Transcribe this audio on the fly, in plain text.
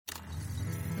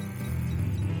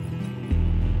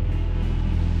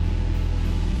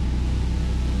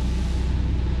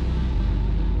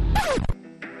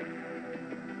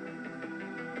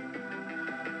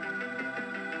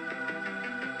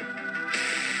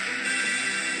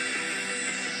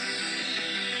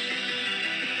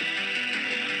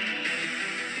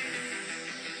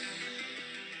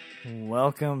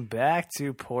welcome back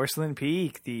to Porcelain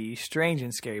Peak, the strange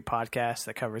and scary podcast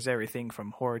that covers everything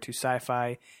from horror to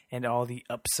sci-fi and all the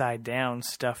upside down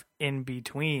stuff in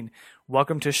between.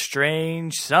 Welcome to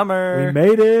Strange Summer. We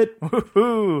made it.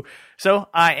 Woohoo! So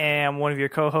I am one of your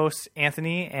co-hosts,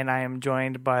 Anthony, and I am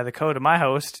joined by the co to my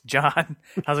host, John.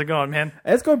 How's it going, man?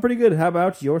 It's going pretty good. How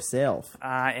about yourself?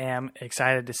 I am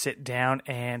excited to sit down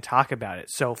and talk about it.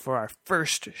 So for our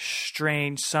first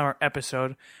Strange Summer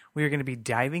episode, we are going to be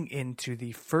diving into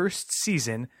the first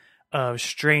season of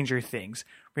Stranger Things.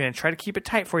 We're going to try to keep it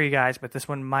tight for you guys, but this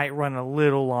one might run a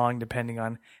little long depending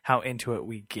on how into it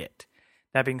we get.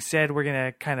 That being said, we're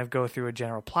going to kind of go through a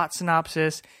general plot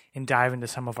synopsis and dive into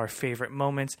some of our favorite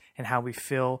moments and how we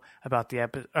feel about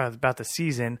the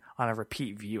season on a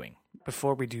repeat viewing.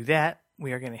 Before we do that,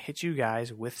 we are going to hit you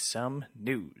guys with some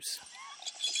news.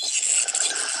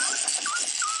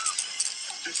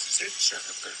 This is it,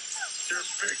 Jennifer. Your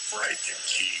big break in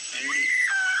TV.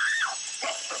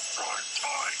 Up the front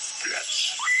time,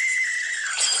 bitch.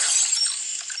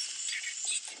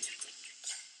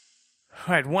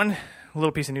 All right, one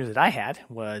little piece of news that I had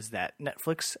was that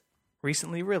Netflix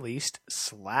recently released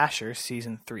Slasher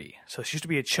Season 3. So this used to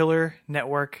be a Chiller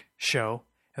Network show,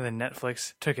 and then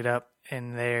Netflix took it up,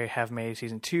 and they have made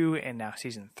Season 2 and now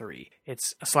Season 3.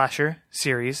 It's a slasher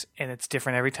series, and it's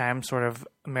different every time, sort of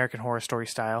American Horror Story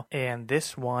style. And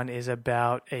this one is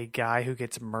about a guy who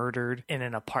gets murdered in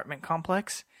an apartment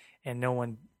complex, and no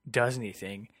one does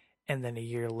anything. And then a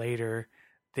year later,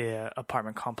 the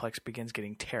apartment complex begins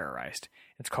getting terrorized.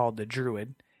 It's called The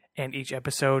Druid, and each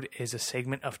episode is a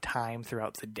segment of time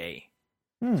throughout the day.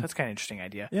 So that's kind of an interesting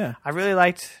idea. Yeah. I really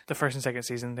liked the first and second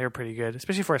season. They were pretty good,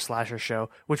 especially for a slasher show,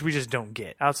 which we just don't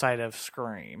get outside of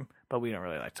Scream, but we don't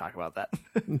really like to talk about that.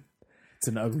 It's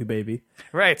an ugly baby.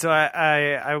 Right, so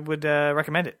I would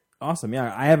recommend it. Awesome.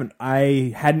 Yeah,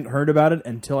 I hadn't heard about it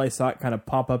until I saw it kind of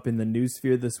pop up in the news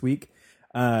sphere this week.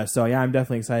 So yeah, I'm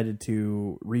definitely excited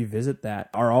to revisit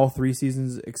that. Are all 3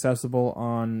 seasons accessible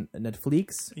on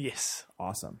Netflix? Yes.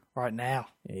 Awesome. Right now.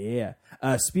 Yeah.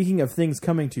 Speaking of things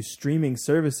coming to streaming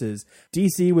services,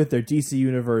 DC with their DC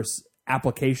Universe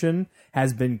application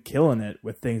has been killing it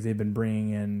with things they've been bringing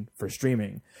in for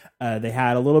streaming. They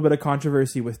had a little bit of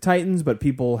controversy with Titans, but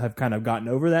people have kind of gotten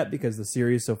over that because the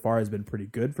series so far has been pretty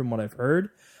good from what I've heard.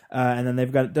 And then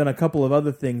they've done a couple of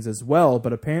other things as well,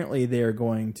 but apparently they are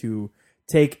going to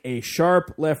take a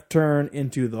sharp left turn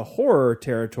into the horror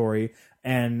territory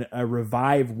and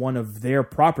revive one of their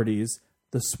properties,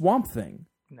 The Swamp Thing.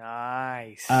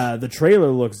 Nice. The trailer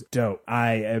looks dope.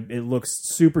 It looks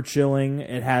super chilling.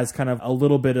 It has kind of a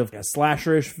little bit of a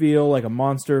slasherish feel, like a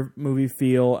monster movie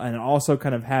feel, and it also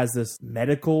kind of has this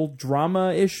medical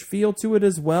drama-ish feel to it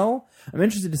as well. I'm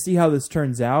interested to see how this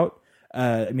turns out.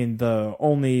 I mean, the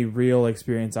only real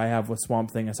experience I have with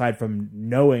Swamp Thing, aside from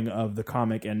knowing of the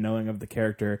comic and knowing of the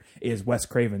character, is Wes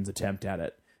Craven's attempt at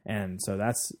it. And so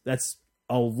that's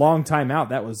a long time out.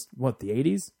 That was, what, the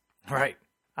 80s? Right.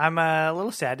 I'm a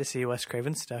little sad to see Wes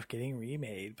Craven's stuff getting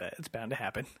remade, but it's bound to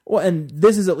happen. Well, and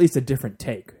this is at least a different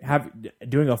take.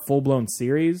 Doing a full-blown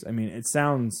series, I mean, it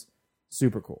sounds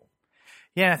super cool.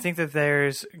 Yeah, I think that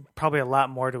there's probably a lot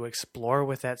more to explore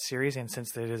with that series, and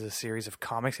since it is a series of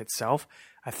comics itself,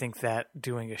 I think that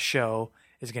doing a show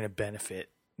is going to benefit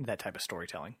that type of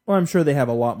storytelling. Well, I'm sure they have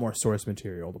a lot more source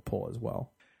material to pull as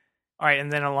well. All right,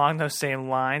 and then along those same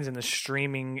lines, in the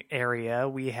streaming area,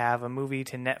 we have a movie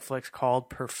to Netflix called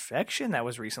Perfection that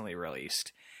was recently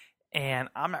released. And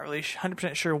I'm not really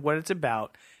 100% sure what it's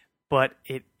about, but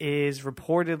it is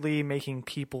reportedly making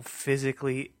people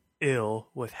physically ill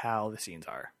with how the scenes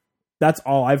are. That's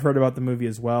all I've heard about the movie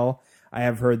as well. I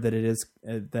have heard that it is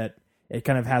that it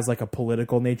kind of has like a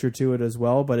political nature to it as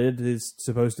well, but it is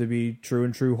supposed to be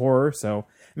true horror. So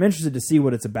I'm interested to see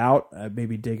what it's about.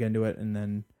 Maybe dig into it and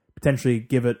then potentially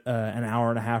give it an hour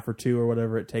and a half or 2 or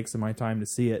whatever it takes in my time to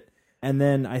see it. And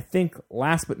then I think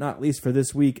last but not least for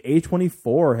this week,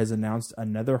 A24 has announced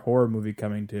another horror movie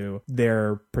coming to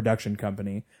their production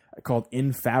company called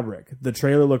In Fabric. The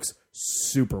trailer looks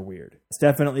super weird. It's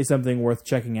definitely something worth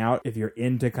checking out if you're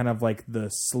into kind of like the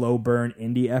slow burn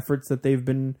indie efforts that they've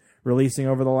been releasing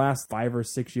over the last 5 or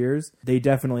 6 years. They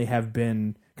definitely have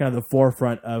been kind of the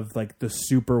forefront of like the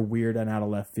super weird and out of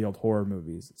left field horror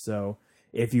movies. So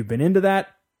if you've been into that,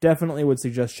 definitely would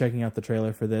suggest checking out the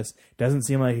trailer for this. Doesn't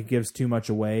seem like it gives too much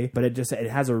away, but it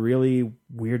has a really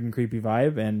weird and creepy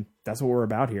vibe, and that's what we're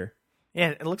about here. Yeah,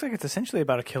 it looks like it's essentially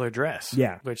about a killer dress.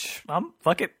 Yeah. Which,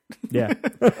 fuck it. Yeah.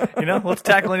 Let's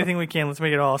tackle anything we can. Let's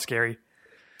make it all scary.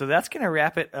 So that's going to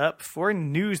wrap it up for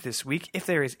news this week. If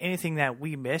there is anything that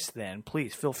we missed, then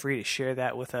please feel free to share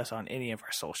that with us on any of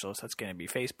our socials. That's going to be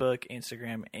Facebook,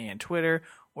 Instagram, and Twitter,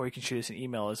 or you can shoot us an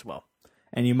email as well.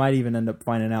 And you might even end up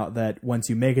finding out that once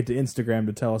you make it to Instagram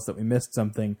to tell us that we missed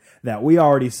something, that we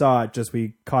already saw it, just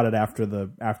we caught it after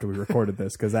we recorded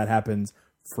this, because that happens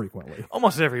frequently.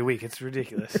 Almost every week. It's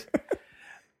ridiculous.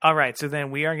 All right, so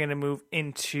then we are going to move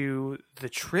into the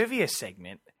trivia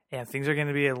segment, and things are going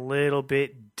to be a little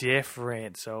bit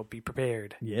different, so be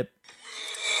prepared. Yep.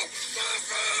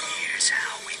 Here's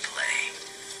how we play.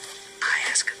 I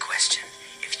ask a question.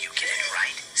 If you get it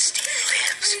right, Steve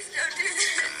lives. Please don't do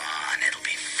this. Come on, it'll be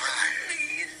fun.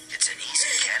 Please. It's an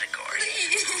easy category.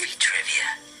 Movie trivia.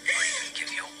 Or even give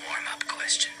you a warm-up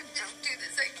question. Don't do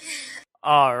this. I can't.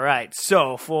 All right,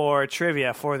 so for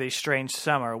trivia for the Strange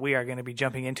Summer, we are going to be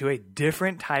jumping into a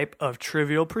different type of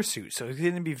Trivial Pursuit. So it's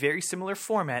going to be very similar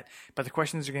format, but the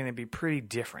questions are going to be pretty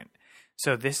different.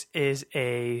 So this is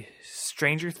a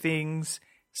Stranger Things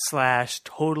 /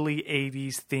 totally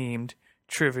 80s themed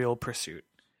Trivial Pursuit.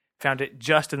 Found it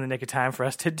just in the nick of time for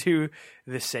us to do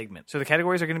this segment. So the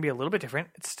categories are going to be a little bit different.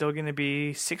 It's still going to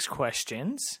be 6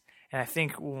 questions. And I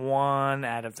think 1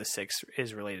 out of the 6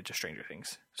 is related to Stranger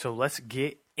Things. So let's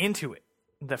get into it.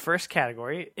 The first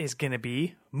category is going to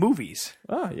be movies.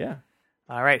 Oh, yeah.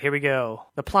 All right, here we go.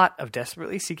 The plot of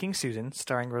Desperately Seeking Susan,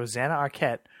 starring Rosanna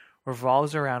Arquette,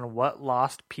 revolves around what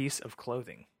lost piece of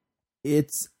clothing?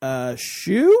 It's a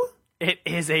shoe? It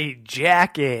is a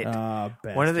jacket. One of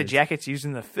the Bastards. jackets used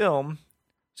in the film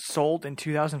sold in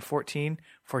 2014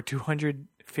 for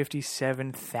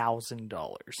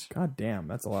 $257,000. God damn,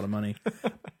 that's a lot of money.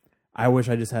 I wish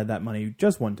I just had that money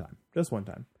just one time. Just one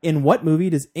time. In what movie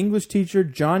does English teacher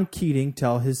John Keating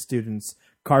tell his students,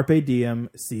 Carpe diem,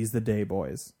 seize the day,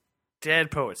 boys? Dead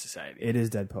Poet Society. It is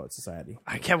Dead Poet Society.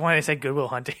 I kept wanting to say Good Will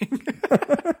Hunting.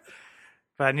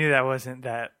 But I knew that wasn't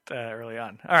that early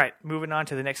on. All right, moving on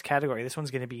to the next category. This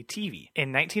one's going to be TV.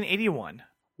 In 1981,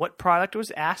 what product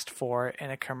was asked for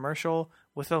in a commercial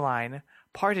with the line,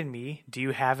 "Pardon me, do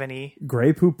you have any?"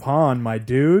 Grey Poupon, my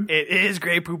dude. It is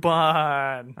Grey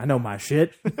Poupon. I know my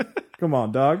shit. Come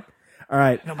on, dog. All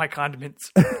right. No, my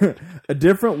condiments. A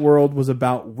Different World was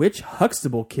about which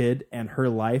Huxtable kid and her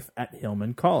life at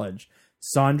Hillman College?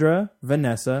 Sandra,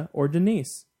 Vanessa, or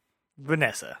Denise?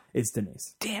 Vanessa. It's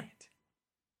Denise. Damn it.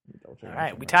 All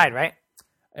right, we tied, right?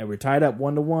 And we're tied up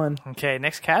 1-1. Okay,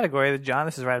 next category. John,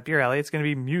 this is right up your alley. It's going to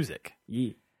be music.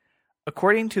 Yeah.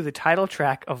 According to the title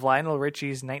track of Lionel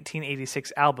Richie's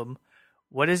 1986 album,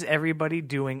 what is everybody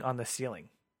doing on the ceiling?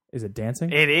 Is it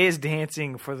dancing? It is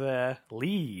Dancing for the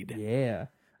lead. Yeah.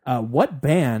 What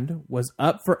band was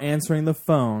up for answering the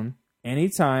phone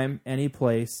anytime, any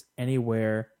place,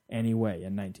 anywhere, anyway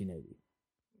in 1980?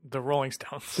 The Rolling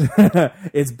Stones.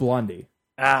 It's Blondie.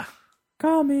 Ah.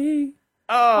 Call me.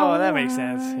 Oh, that makes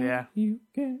sense. Yeah. You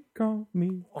can call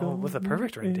me. Oh, with a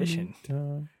perfect rendition.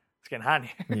 anytime. It's getting hot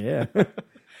in here. Yeah.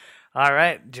 All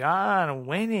right, John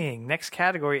winning. Next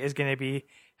category is going to be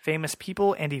famous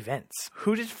people and events.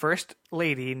 Who did First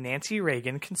Lady Nancy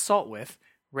Reagan consult with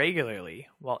regularly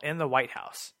while in the White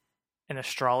House? An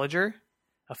astrologer,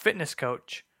 a fitness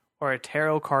coach, or a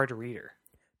tarot card reader?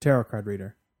 Tarot card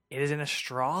reader. It is an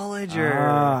astrologer.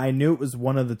 I knew it was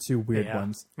one of the two weird Yeah,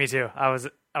 ones. Me too. I was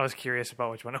curious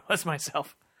about which one it was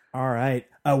myself. All right.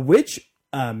 Which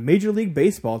Major League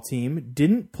Baseball team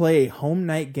didn't play a home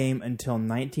night game until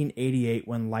 1988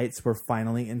 when lights were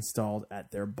finally installed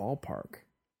at their ballpark?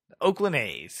 The Oakland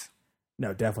A's.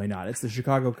 No, definitely not. It's the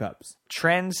Chicago Cubs.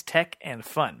 Trends, tech, and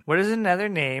fun. What is another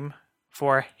name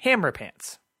for hammer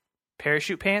pants?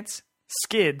 Parachute pants,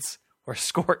 skids, or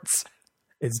skirts?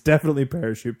 It's definitely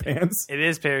parachute pants. It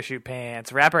is parachute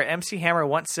pants. Rapper MC Hammer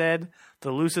once said, "The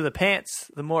looser the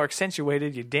pants, the more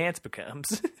accentuated your dance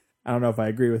becomes." I don't know if I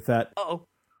agree with that. Oh,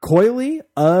 Coily,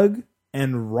 Ugg,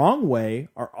 and Wrong Way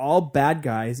are all bad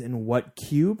guys in what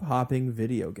cube hopping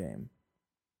video game?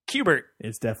 Cubert.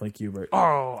 It's definitely Cubert.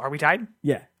 Oh, are we tied?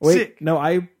 Yeah. Wait, Sick. no,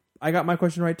 I got my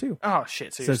question right too. Oh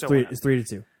shit! So So you're it's still three. winning. It's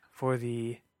 3-2. For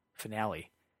the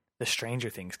finale, the Stranger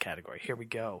Things category. Here we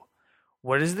go.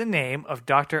 What is the name of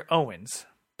Dr. Owens,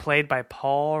 played by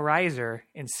Paul Reiser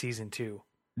in season 2?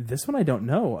 This one I don't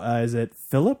know. Is it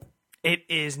Philip? It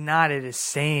is not. It is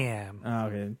Sam. Oh,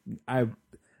 okay.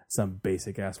 Some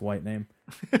basic ass white name.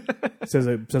 says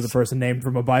a person named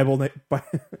from a Bible name.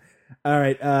 All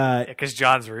right. Because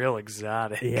John's real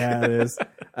exotic. Yeah, it is.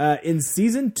 In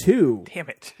season 2, Damn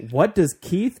it. what does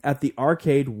Keith at the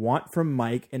arcade want from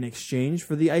Mike in exchange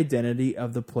for the identity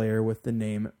of the player with the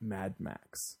name Mad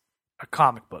Max? A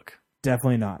comic book.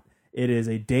 Definitely not. It is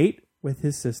a date with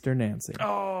his sister Nancy.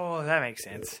 Oh, that makes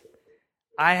sense.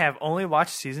 I have only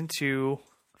watched season 2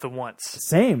 the once.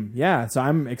 Same, yeah. So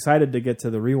I'm excited to get to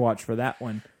the rewatch for that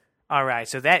one. All right,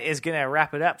 so that is going to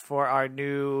wrap it up for our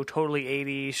new Totally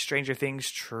 80s Stranger Things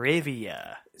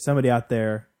trivia. Somebody out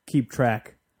there, keep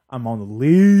track. I'm on the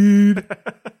lead.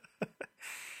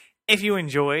 If you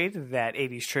enjoyed that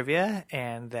 80s trivia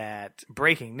and that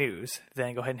breaking news,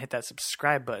 then go ahead and hit that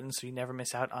subscribe button so you never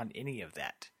miss out on any of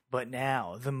that. But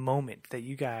now, the moment that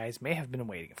you guys may have been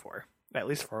waiting for, at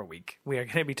least for a week, we are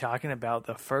going to be talking about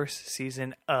the first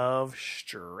season of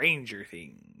Stranger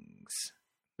Things.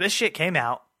 This shit came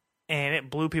out, and it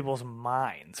blew people's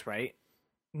minds, right?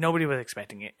 Nobody was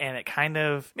expecting it, and it kind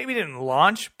of maybe didn't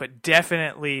launch, but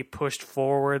definitely pushed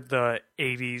forward the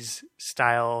 80s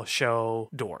style show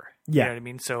door. Yeah. You know what I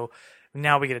mean? So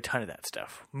now we get a ton of that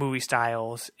stuff. Movie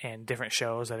styles and different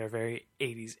shows that are very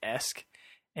 80s-esque.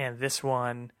 And this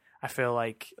one, I feel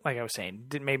like I was saying,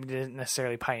 maybe didn't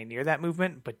necessarily pioneer that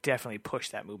movement, but definitely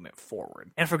pushed that movement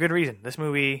forward. And for good reason. This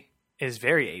movie is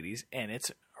very 80s, and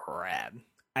it's rad.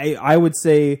 I would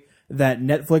say that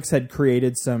Netflix had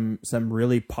created some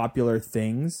really popular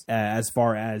things as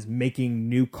far as making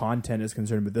new content is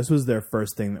concerned, but this was their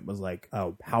first thing that was like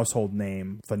a household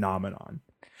name phenomenon.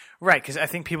 Right, because I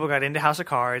think people got into House of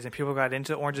Cards, and people got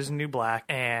into Orange is the New Black,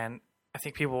 and I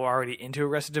think people were already into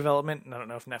Arrested Development, and I don't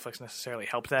know if Netflix necessarily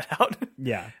helped that out.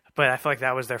 Yeah. But I feel like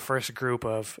that was their first group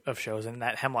of shows, and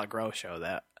that Hemlock Grove show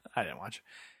that I didn't watch.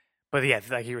 But yeah,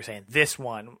 like you were saying, this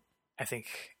one, I think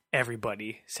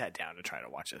everybody sat down to try to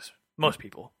watch this. Most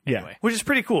people, anyway. Yeah. Which is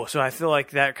pretty cool. So I feel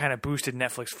like that kind of boosted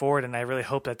Netflix forward, and I really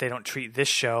hope that they don't treat this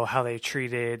show how they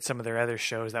treated some of their other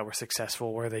shows that were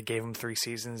successful, where they gave them 3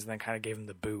 seasons and then kind of gave them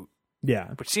the boot. Yeah.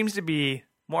 Which seems to be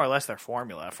more or less their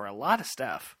formula for a lot of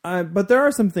stuff. But there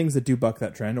are some things that do buck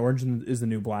that trend. Orange is the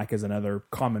New Black is another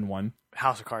common one.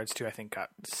 House of Cards, too, I think got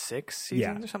 6 seasons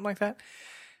Yeah. or something like that.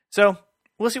 So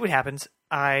we'll see what happens.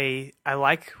 I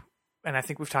like, and I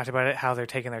think we've talked about it, how they're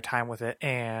taking their time with it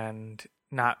and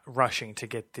not rushing to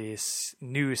get this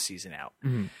new season out.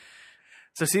 Mm-hmm.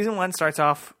 So season 1 starts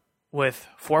off with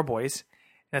 4 boys.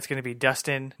 That's going to be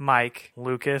Dustin, Mike,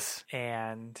 Lucas,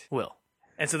 and Will.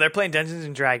 And so they're playing Dungeons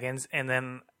and Dragons, and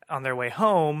then on their way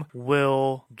home,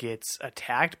 Will gets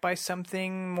attacked by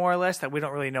something more or less that we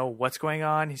don't really know what's going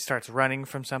on. He starts running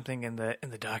from something in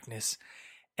the darkness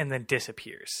and then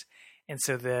disappears. And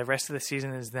so the rest of the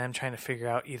season is them trying to figure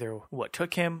out either what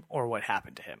took him or what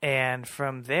happened to him. And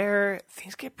from there,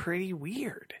 things get pretty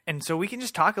weird. And so we can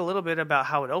just talk a little bit about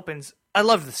how it opens. I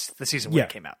love the season when it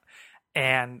came out.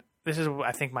 And this is,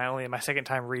 I think, my second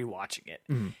time rewatching it.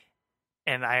 Mm-hmm.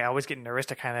 And I always get nervous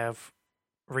to kind of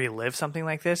relive something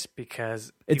like this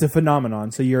because it's a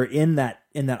phenomenon. So you're in that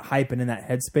hype and in that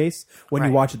headspace when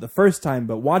you watch it the first time.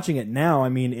 But watching it now, I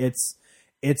mean, it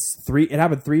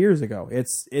happened 3 years ago.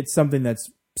 It's something that's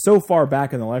so far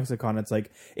back in the lexicon. It's like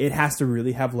it has to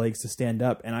really have legs to stand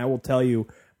up. And I will tell you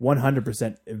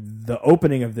 100%, the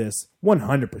opening of this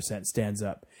 100% stands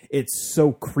up. It's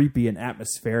so creepy and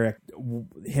atmospheric.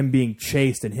 Him being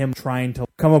chased and him trying to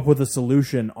come up with a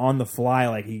solution on the fly.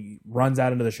 Like he runs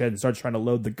out into the shed and starts trying to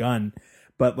load the gun.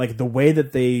 But like the way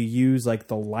that they use like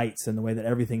the lights and the way that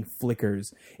everything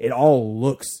flickers, it all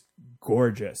looks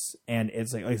gorgeous. And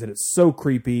it's like I said, it's so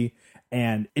creepy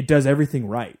and it does everything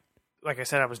right. Like I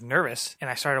said, I was nervous, and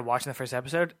I started watching the first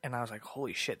episode, and I was like,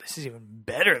 holy shit, this is even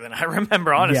better than I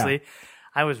remember, honestly. Yeah.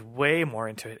 I was way more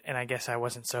into it, and I guess I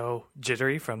wasn't so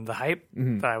jittery from the hype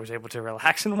that I was able to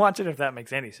relax and watch it, if that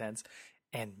makes any sense.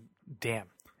 And damn.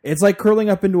 It's like curling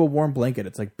up into a warm blanket.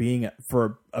 It's like being,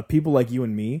 for people like you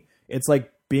and me, it's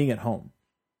like being at home.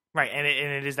 Right, and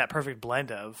it is that perfect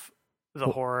blend of the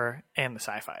horror and the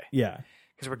sci-fi. Yeah.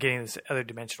 Because we're getting this other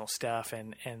dimensional stuff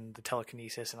and the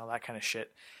telekinesis and all that kind of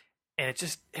shit. And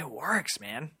it works,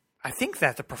 man. I think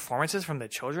that the performances from the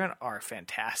children are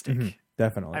fantastic. Mm-hmm.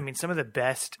 Definitely. I mean, some of the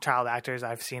best child actors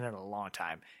I've seen in a long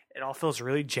time. It all feels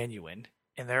really genuine,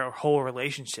 and their whole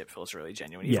relationship feels really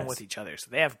genuine, even with each other. So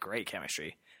they have great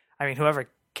chemistry. I mean, whoever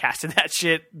casted that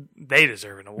shit, they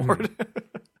deserve an award. Mm-hmm.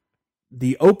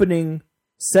 The opening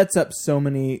sets up so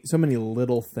many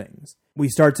little things. We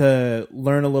start to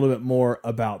learn a little bit more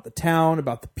about the town,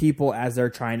 about the people as they're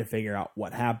trying to figure out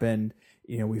what happened.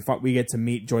 You know, we get to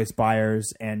meet Joyce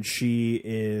Byers, and she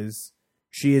is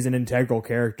an integral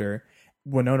character.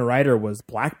 Winona Ryder was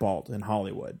blackballed in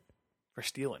Hollywood for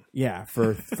stealing. Yeah,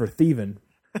 for thieving,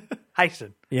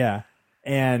 heisting. Yeah,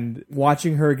 and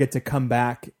watching her get to come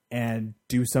back and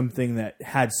do something that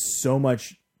had so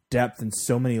much depth and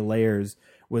so many layers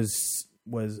was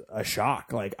a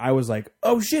shock. Like I was like,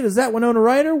 oh shit, is that Winona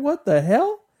Ryder? What the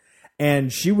hell?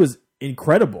 And she was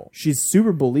incredible. She's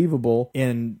super believable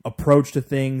in approach to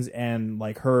things, and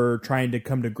like her trying to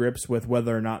come to grips with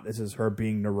whether or not this is her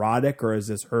being neurotic or is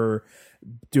this her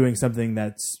doing something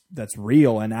that's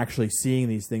real and actually seeing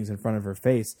these things in front of her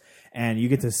face. And you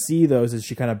get to see those as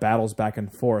she kind of battles back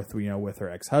and forth, you know, with her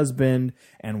ex-husband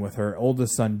and with her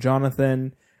oldest son,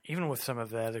 Jonathan. Even with some of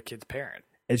the other kids' parent.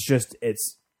 It's just,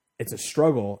 it's a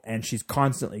struggle, and she's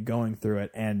constantly going through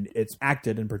it, and it's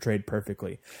acted and portrayed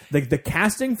perfectly. The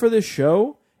casting for this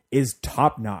show is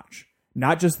top notch.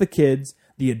 Not just the kids,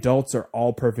 the adults are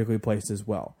all perfectly placed as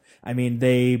well. I mean,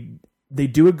 they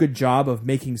do a good job of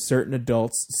making certain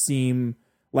adults seem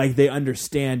like they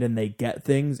understand and they get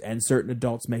things, and certain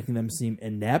adults making them seem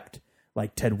inept,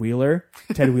 like Ted Wheeler.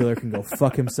 Ted Wheeler can go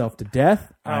fuck himself to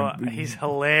death. He's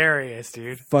hilarious,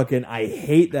 dude. Fucking, I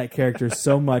hate that character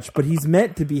so much, but he's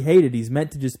meant to be hated. He's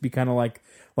meant to just be kind of like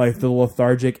the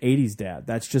lethargic 80s dad.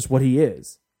 That's just what he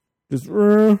is. Just,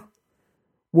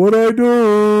 what I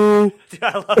do. Dude,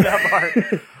 I love that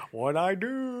part. What I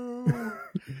do.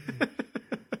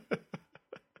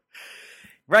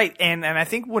 Right, and I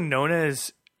think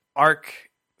Winona's arc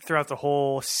throughout the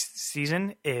whole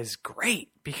season is great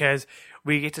because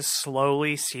we get to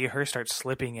slowly see her start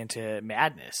slipping into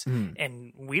madness,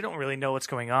 and we don't really know what's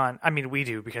going on. I mean, we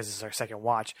do because it's our second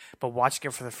watch, but watching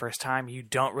it for the first time, you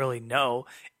don't really know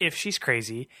if she's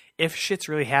crazy, if shit's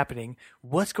really happening,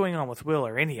 what's going on with Will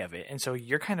or any of it. And so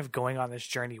you're kind of going on this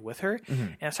journey with her,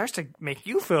 and it starts to make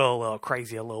you feel a little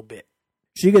crazy a little bit.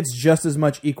 She gets just as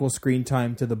much equal screen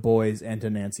time to the boys and to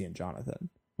Nancy and Jonathan,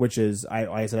 which is, like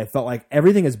I said, I felt like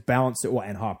everything is balanced, well,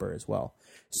 and Hopper as well.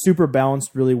 Super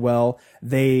balanced really well.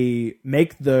 They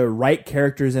make the right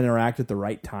characters interact at the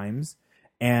right times,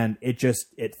 and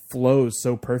it flows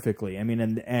so perfectly. I mean,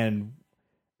 and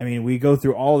I mean, we go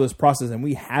through all this process, and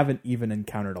we haven't even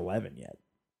encountered 11 yet.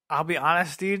 I'll be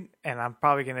honest, dude, and I'm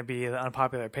probably going to be the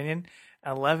unpopular opinion.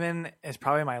 11 is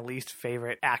probably my least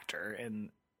favorite actor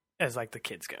as like the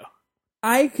kids go.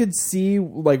 I could see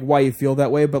like why you feel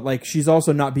that way, but like she's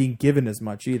also not being given as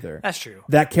much either. That's true.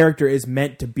 That character is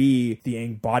meant to be the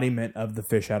embodiment of the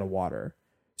fish out of water.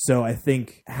 So I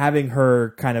think having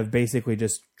her kind of basically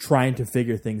just trying to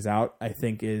figure things out, I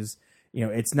think is, you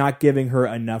know, it's not giving her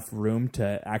enough room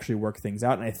to actually work things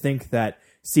out. And I think that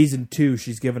season 2,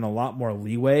 she's given a lot more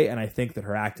leeway, and I think that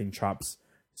her acting chops,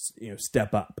 you know,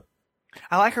 step up.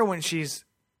 I like her when she's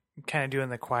kind of doing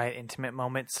the quiet, intimate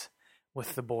moments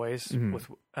with the boys, with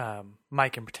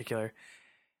Mike in particular.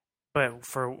 But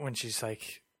for when she's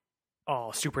like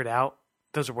all supered out,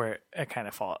 those are where it kind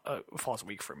of falls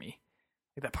weak for me.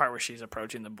 Like that part where she's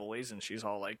approaching the bullies and she's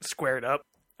all like squared up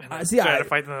and trying to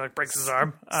fight them, and like breaks his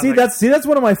arm. That's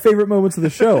one of my favorite moments of the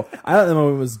show. I thought the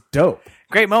moment was dope.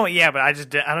 Great moment, yeah. But I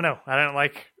don't know. I didn't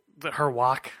like her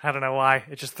walk. I don't know why.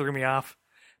 It just threw me off.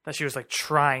 That she was like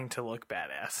trying to look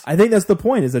badass. I think that's the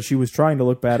point, is that she was trying to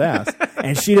look badass,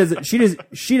 and she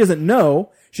doesn't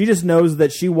know. She just knows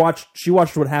that she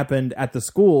watched what happened at the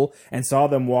school and saw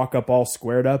them walk up all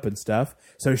squared up and stuff.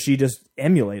 So she just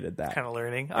emulated that. Kind of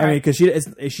learning. I mean, because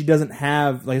she doesn't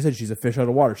have, like I said, she's a fish out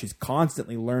of water. She's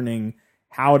constantly learning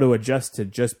how to adjust to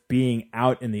just being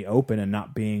out in the open and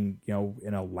not being, you know,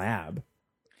 in a lab.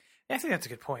 I think that's a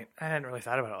good point. I hadn't really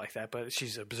thought about it like that, but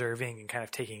she's observing and kind of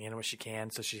taking in what she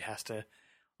can, so she has to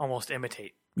almost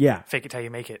imitate. Yeah. Fake it till you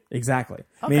make it. Exactly. Okay.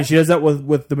 I mean, she does that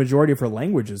with the majority of her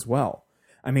language as well.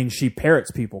 I mean, she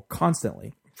parrots people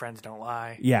constantly. Friends don't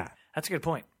lie. Yeah. That's a good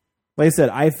point. Like I said,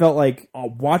 I felt like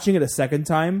watching it a second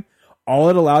time, all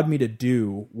it allowed me to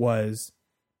do was,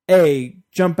 A,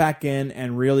 jump back in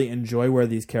and really enjoy where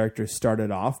these characters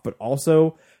started off, but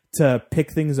also to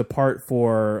pick things apart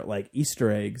for like Easter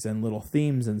eggs and little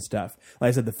themes and stuff. Like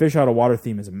I said, the fish out of water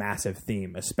theme is a massive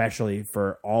theme, especially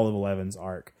for all of 11's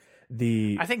arc.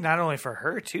 I think not only for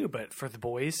her too, but for the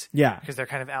boys. Yeah. Because they're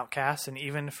kind of outcasts, and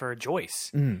even for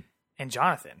Joyce and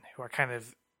Jonathan, who are kind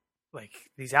of like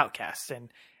these outcasts. And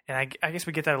I guess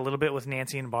we get that a little bit with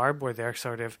Nancy and Barb, where they're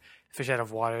sort of fish out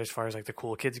of water as far as like the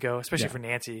cool kids go, especially for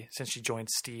Nancy, since she joined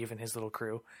Steve and his little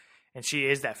crew. And she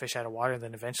is that fish out of water, and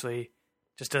then eventually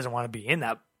just doesn't want to be in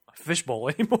that fishbowl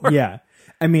anymore. Yeah.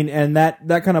 I mean, and that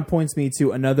kind of points me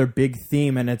to another big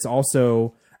theme, and it's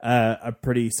also a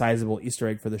pretty sizable Easter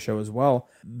egg for the show as well.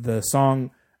 The song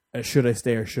 "Should I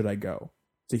Stay or Should I Go?"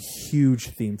 It's a huge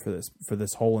theme for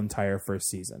this whole entire first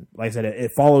season. Like I said,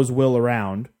 it follows Will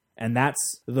around, and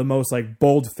that's the most like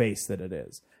bold face that it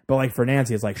is. But like for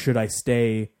Nancy, it's like, should I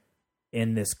stay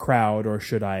in this crowd or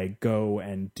should I go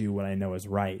and do what I know is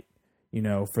right? You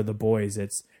know, for the boys,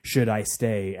 it's should I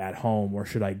stay at home or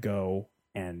should I go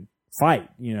and fight?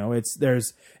 You know, there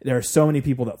are so many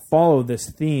people that follow this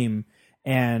theme,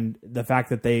 And the fact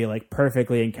that they like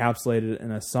perfectly encapsulated it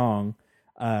in a song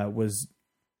was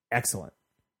excellent.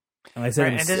 And like I said,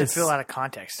 Right, and it doesn't feel out of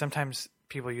context. Sometimes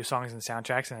people use songs and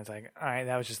soundtracks, and it's like, all right,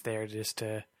 that was just there just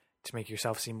to make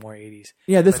yourself seem more 80s.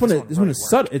 Yeah, this But one really is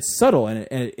subtle. It's subtle, and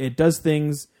it does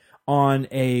things on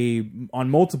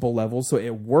multiple levels, so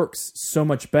it works so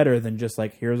much better than just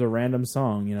like here's a random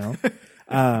song, you know.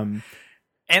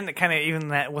 And kind of even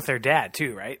that with their dad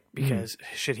too, right? Mm-hmm. Because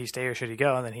should he stay or should he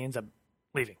go? And then he ends up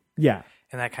leaving. Yeah,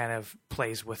 And that kind of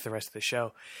plays with the rest of the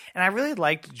show. And I really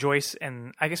liked Joyce,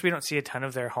 and I guess we don't see a ton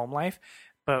of their home life,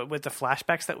 but with the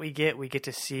flashbacks that we get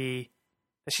to see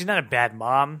that she's not a bad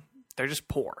mom. They're just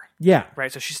poor, yeah,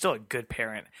 right? So she's still a good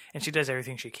parent, and she does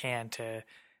everything she can to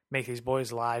make these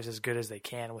boys' lives as good as they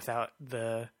can without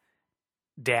the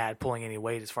dad pulling any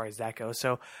weight as far as that goes.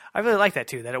 So I really like that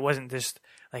too, that it wasn't just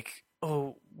like,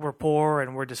 oh, we're poor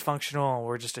and we're dysfunctional and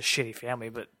we're just a shitty family,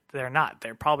 but they're not.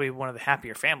 They're probably one of the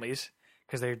happier families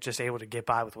because they're just able to get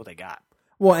by with what they got.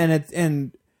 Well,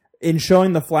 and in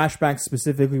showing the flashbacks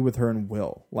specifically with her and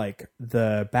Will, like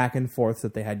the back and forths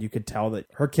that they had, you could tell that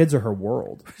her kids are her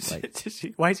world. Like,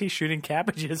 Why is he shooting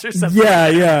cabbages or something?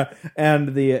 yeah,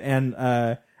 and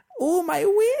oh my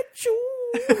witch, ooh.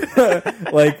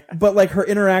 but her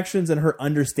interactions and her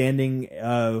understanding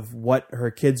of what her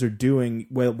kids are doing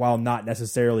while not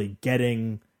necessarily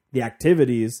getting the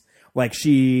activities, like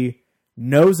she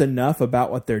knows enough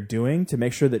about what they're doing to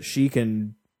make sure that she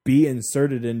can be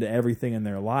inserted into everything in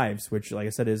their lives, which, like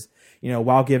I said, is, you know,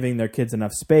 while giving their kids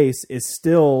enough space, is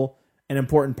still an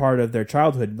important part of their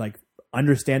childhood, like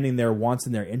understanding their wants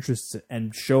and their interests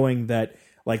and showing that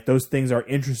like those things are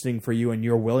interesting for you and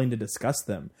you're willing to discuss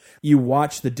them. You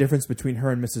watch the difference between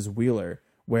her and Mrs. Wheeler,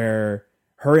 where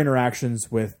her interactions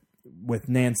with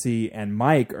Nancy and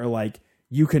Mike are like,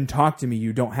 you can talk to me,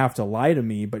 you don't have to lie to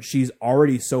me, but she's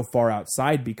already so far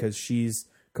outside because she's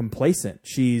complacent.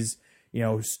 She's, you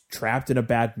know, trapped in a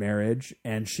bad marriage,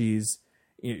 and she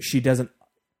doesn't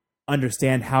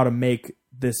understand how to make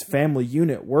this family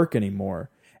unit work anymore.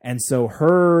 And so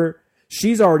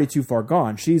she's already too far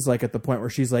gone. She's like at the point where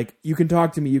she's like, you can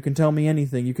talk to me, you can tell me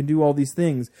anything, you can do all these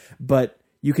things, but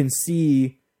you can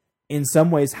see in some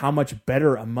ways how much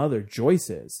better a mother Joyce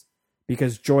is,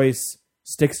 because Joyce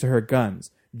sticks to her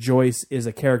guns. Joyce is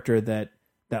a character that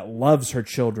loves her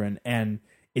children and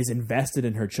is invested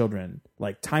in her children,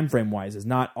 like time frame wise, is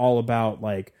not all about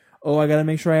like, oh, I got to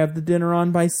make sure I have the dinner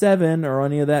on by 7 or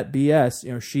any of that BS.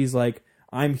 You know, she's like,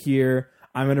 I'm here,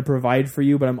 I'm going to provide for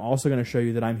you, but I'm also going to show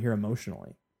you that I'm here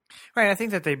emotionally. Right. I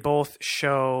think that they both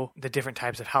show the different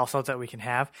types of households that we can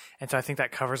have. And so I think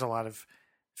that covers a lot of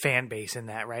fan base in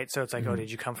that, right? So it's like, oh,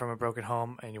 did you come from a broken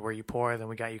home and were you poor? Then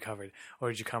we got you covered. Or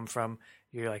did you come from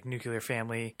your like nuclear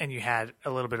family and you had a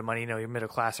little bit of money, you know, you're middle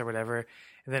class or whatever.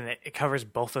 And then it covers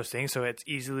both those things. So it's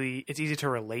easy to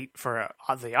relate for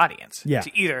the audience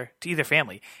to either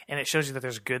family. And it shows you that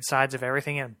there's good sides of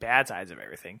everything and bad sides of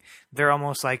everything. They're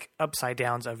almost like upside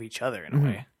downs of each other in a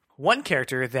way. One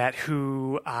character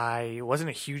who I wasn't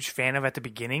a huge fan of at the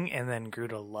beginning and then grew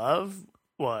to love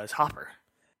was Hopper.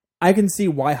 I can see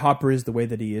why Hopper is the way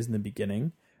that he is in the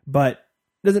beginning, but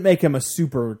it doesn't make him a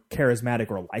super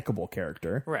charismatic or likable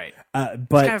character. Right. But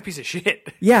he's kind of a piece of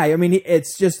shit. Yeah, I mean,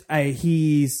 it's just,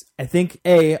 you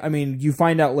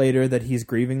find out later that he's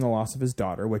grieving the loss of his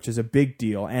daughter, which is a big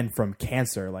deal, and from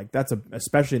cancer. Like,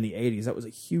 especially in the 80s, that was a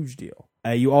huge deal.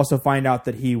 You also find out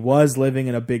that he was living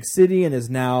in a big city and has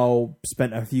now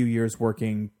spent a few years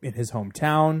working in his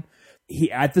hometown.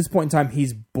 At this point in time,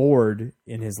 he's bored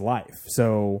in his life.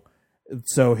 So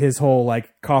his whole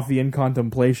like coffee and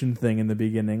contemplation thing in the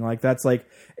beginning, like that's like,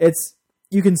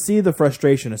 you can see the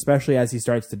frustration, especially as he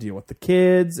starts to deal with the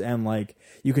kids, and like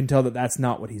you can tell that that's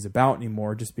not what he's about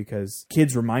anymore, just because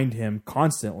kids remind him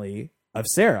constantly of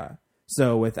Sarah.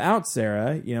 So without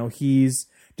Sarah, you know, he's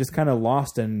just kind of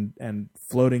lost and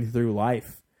floating through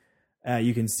life.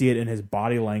 You can see it in his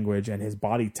body language and his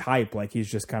body type. Like he's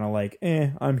just kind of like,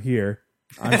 I'm here.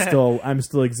 I'm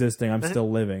still existing. I'm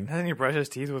still living. Doesn't he brush his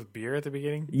teeth with beer at the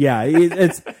beginning? Yeah,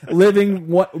 it's living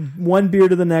one beer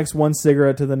to the next, one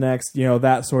cigarette to the next, you know,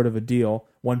 that sort of a deal.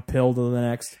 One pill to the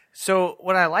next. So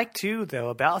what I like too, though,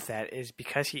 about that is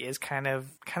because he is kind of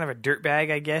a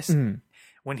dirtbag, I guess. Mm-hmm.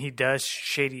 When he does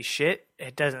shady shit,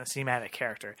 it doesn't seem out of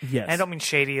character. Yes. And I don't mean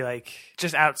shady like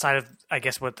just outside of, I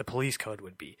guess, what the police code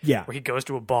would be. Yeah. Where he goes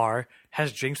to a bar,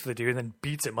 has drinks with the dude, and then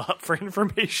beats him up for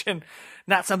information.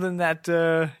 Not something that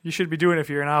you should be doing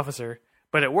if you're an officer.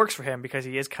 But it works for him because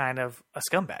he is kind of a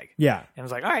scumbag. Yeah. And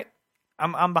it's like, all right,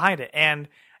 I'm behind it. And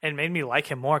and made me like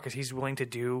him more because he's willing to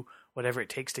do whatever it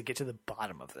takes to get to the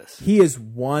bottom of this. He is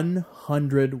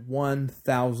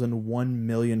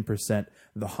 1,000,000,000%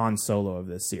 the Han Solo of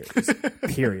this series.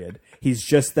 Period. He's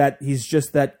just that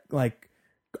like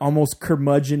almost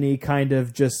curmudgeon-y kind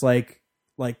of just like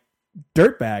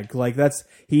dirtbag. Like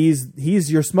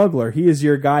he's your smuggler. He is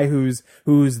your guy who's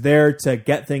there to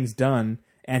get things done,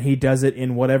 and he does it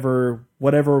in whatever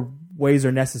ways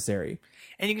are necessary.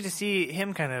 And you get to see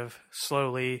him kind of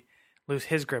slowly lose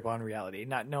his grip on reality,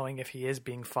 not knowing if he is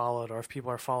being followed or if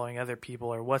people are following other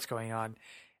people or what's going on.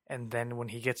 And then when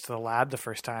he gets to the lab the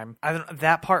first time,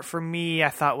 that part for me I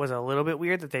thought was a little bit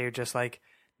weird, that they just like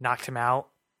knocked him out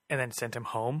and then sent him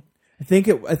home. I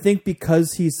think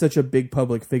because he's such a big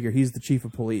public figure, he's the chief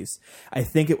of police. I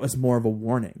think it was more of a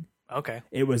warning. Okay.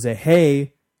 It was a,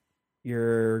 hey,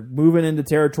 you're moving into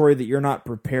territory that you're not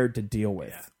prepared to deal with.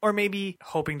 Yeah. Or maybe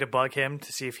hoping to bug him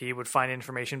to see if he would find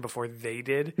information before they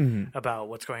did about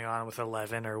what's going on with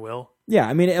Eleven or Will. Yeah,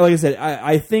 I mean, like I said,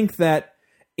 I think that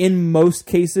in most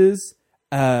cases,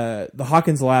 the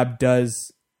Hawkins lab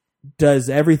does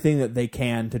everything that they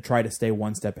can to try to stay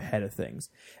one step ahead of things.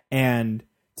 And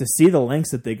to see the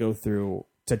lengths that they go through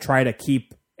to try to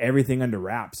keep everything under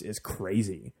wraps is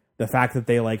crazy. The fact that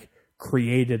they like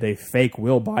created a fake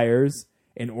Will Byers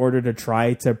in order to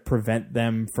try to prevent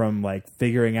them from like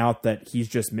figuring out that he's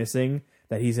just missing,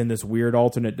 that he's in this weird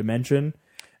alternate dimension.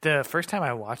 The first time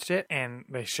I watched it and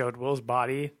they showed Will's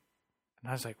body, and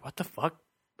I was like, what the fuck?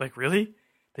 Like, really?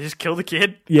 They just killed the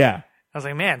kid? Yeah. I was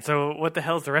like, man, so what the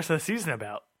hell is the rest of the season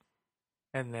about?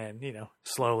 And then,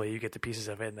 slowly you get the pieces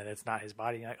of it, and then it's not his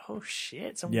body. You're like, oh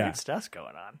shit, some weird stuff's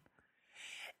going on.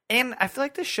 And I feel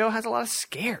like this show has a lot of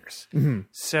scares. Mm-hmm.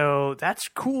 So that's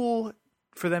cool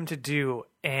for them to do.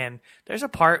 And there's a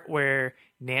part where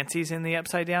Nancy's in the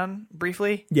Upside Down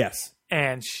briefly. Yes.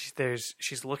 And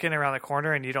she's looking around the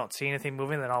corner, and you don't see anything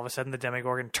moving. Then all of a sudden, the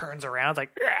Demogorgon turns around,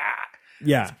 like, "Rah!"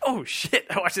 Yeah. Oh shit!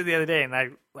 I watched it the other day, and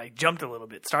I like jumped a little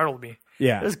bit, startled me.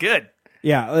 Yeah. It was good.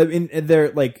 Yeah. I mean,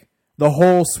 they're like the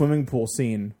whole swimming pool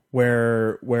scene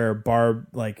where Barb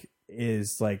like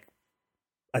is like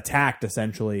attacked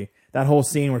essentially. That whole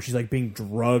scene where she's like being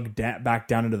drugged back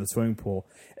down into the swimming pool.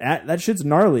 That shit's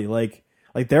gnarly. Like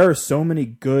there are so many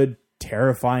good,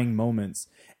 terrifying moments,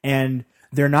 and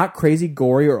they're not crazy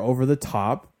gory or over the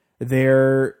top.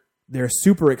 They're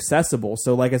super accessible.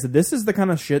 So like I said, this is the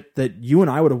kind of shit that you and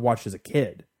I would have watched as a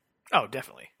kid. Oh,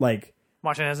 definitely. Like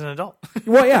watching it as an adult.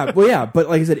 well, yeah. But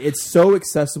like I said, it's so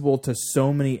accessible to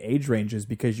so many age ranges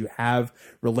because you have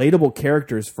relatable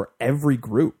characters for every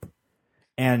group.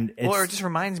 And it just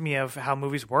reminds me of how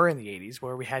movies were in the 80s,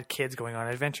 where we had kids going on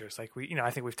adventures. Like I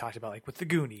think we've talked about like with the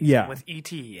Goonies, and with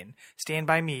E.T. and Stand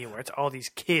By Me, where it's all these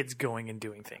kids going and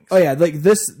doing things. Oh yeah, like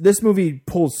this movie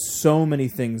pulls so many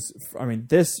things. I mean,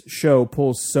 this show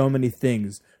pulls so many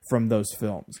things from those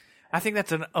films. I think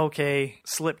that's an okay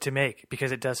slip to make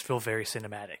because it does feel very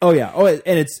cinematic. Oh yeah,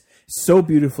 and it's so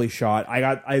beautifully shot.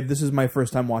 This is my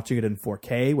first time watching it in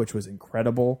 4K, which was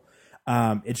incredible.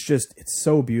 It's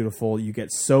so beautiful. You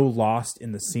get so lost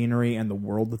in the scenery and the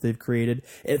world that they've created.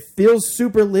 It feels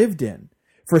super lived in.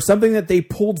 For something that they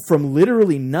pulled from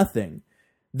literally nothing,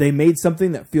 they made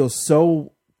something that feels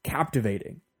so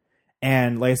captivating.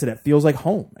 And like I said, it feels like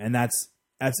home. And that's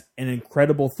an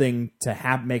incredible thing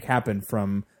to make happen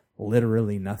from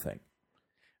literally nothing.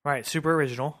 Right. Super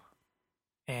original.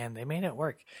 And they made it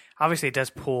work. Obviously, it does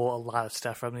pull a lot of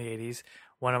stuff from the 80s.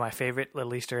 One of my favorite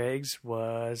little Easter eggs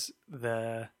was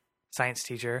the science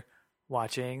teacher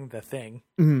watching The Thing.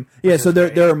 Mm-hmm. Yeah, so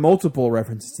there are multiple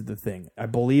references to The Thing. I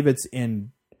believe it's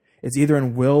either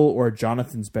in Will or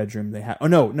Jonathan's bedroom. They have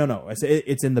no.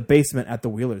 It's in the basement at the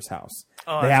Wheeler's house.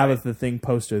 Oh, they have a The Thing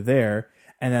poster there,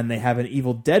 and then they have an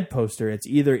Evil Dead poster. It's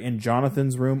either in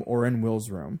Jonathan's room or in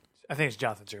Will's room. I think it's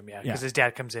Jonathan's room, yeah, because his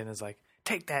dad comes in and is like,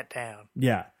 "Take that down."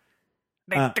 Yeah.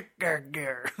 His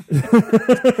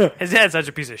dad's such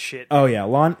a piece of shit. Oh yeah,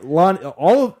 Lon,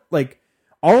 all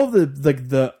of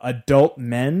the adult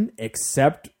men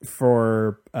except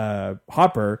for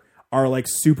Hopper are like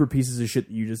super pieces of shit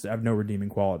that you just have no redeeming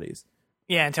qualities.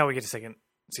 Yeah, until we get to second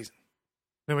season,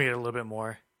 then we get a little bit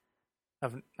more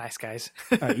of nice guys.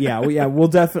 We'll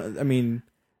definitely. I mean,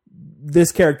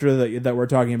 this character that we're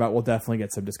talking about will definitely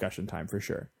get some discussion time for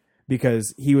sure.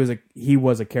 Because he was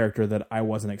a character that I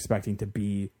wasn't expecting to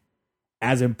be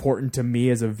as important to me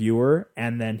as a viewer,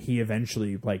 and then he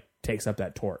eventually like takes up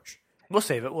that torch. We'll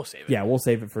save it. Yeah, we'll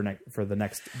save it for the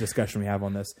next discussion we have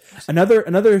on this.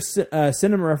 Another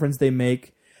cinema reference they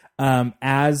make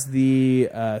as the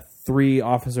three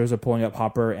officers are pulling up,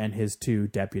 Hopper and his two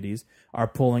deputies are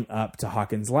pulling up to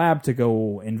Hawkins' lab to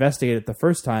go investigate it the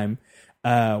first time.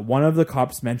 one of the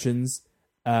cops mentions,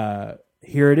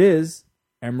 here it is,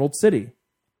 Emerald City,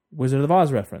 Wizard of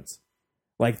Oz reference.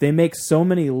 Like, they make so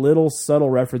many little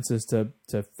subtle references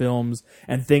to films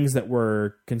and things that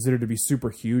were considered to be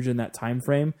super huge in that time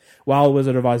frame. While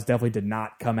Wizard of Oz definitely did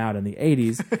not come out in the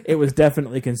 80s, it was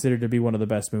definitely considered to be one of the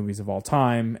best movies of all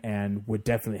time and would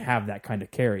definitely have that kind of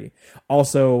carry.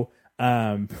 Also,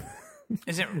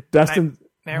 Is it Dustin...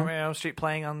 Nightmare on Elm Street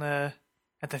playing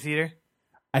at the theater?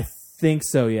 I think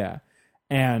so, yeah.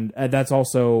 And that's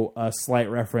also a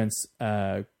slight reference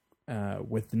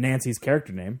with Nancy's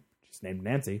character name. She's named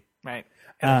Nancy. Right.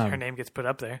 And her name gets put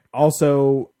up there.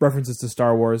 Also, references to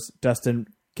Star Wars. Dustin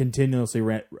continuously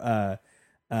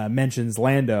mentions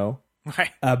Lando.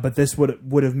 Right. But this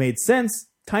would have made sense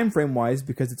time frame wise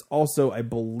because it's also, I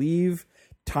believe,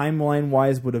 timeline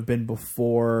wise would have been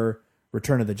before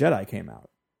Return of the Jedi came out.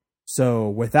 So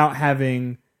without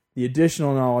having the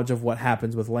additional knowledge of what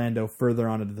happens with Lando further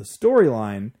on into the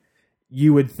storyline,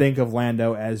 you would think of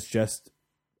Lando as just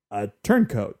a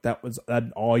turncoat. That was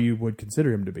all you would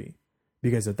consider him to be.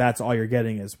 Because if that's all you're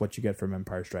getting is what you get from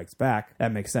Empire Strikes Back,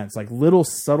 that makes sense. Like little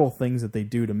subtle things that they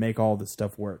do to make all this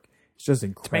stuff work. It's just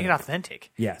incredible. To make it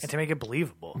authentic. Yes. And to make it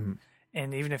believable. Mm-hmm.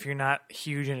 And even if you're not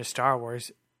huge into Star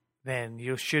Wars, then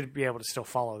you should be able to still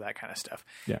follow that kind of stuff.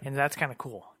 Yeah. And that's kind of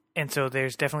cool. And so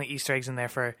there's definitely Easter eggs in there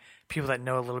for people that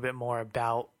know a little bit more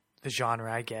about the genre,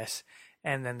 I guess.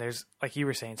 And then there's, like you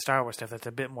were saying, Star Wars stuff that's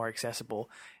a bit more accessible.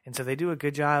 And so they do a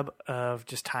good job of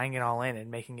just tying it all in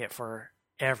and making it for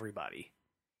everybody.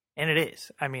 And it is.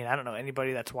 I mean, I don't know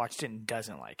anybody that's watched it and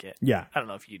doesn't like it. Yeah. I don't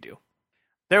know if you do.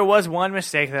 There was one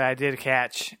mistake that I did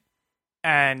catch.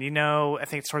 And, I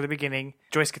think it's toward the beginning,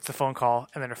 Joyce gets the phone call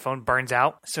and then her phone burns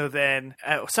out. So then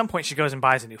at some point she goes and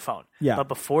buys a new phone. Yeah. But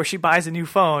before she buys a new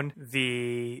phone,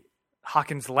 the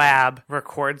Hawkins lab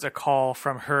records a call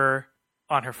from her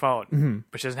on her phone,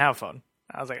 but she doesn't have a phone.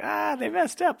 I was like, they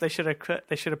messed up. They should have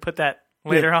put that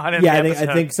later on in the episode.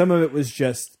 I think some of it was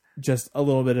just a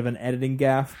little bit of an editing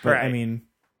gaffe. But Right. I mean,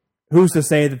 who's to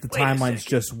say that the Wait a timelines second.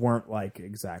 just weren't like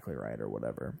exactly right or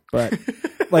whatever? But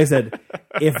like I said,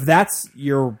 if that's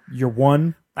your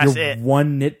one That's your it.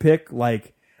 one nitpick,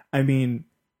 like I mean,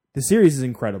 the series is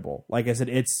incredible. Like I said,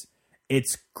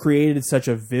 it's created such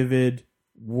a vivid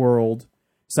world,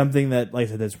 something that, like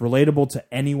I said, that's relatable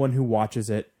to anyone who watches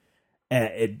it.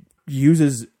 It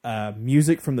uses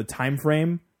music from the time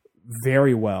frame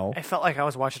very well. I felt like I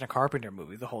was watching a Carpenter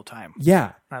movie the whole time.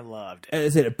 Yeah. I loved it.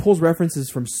 As I said, it pulls references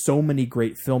from so many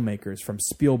great filmmakers, from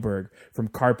Spielberg, from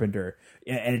Carpenter,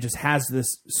 and it just has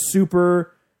this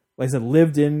super, like I said,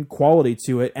 lived-in quality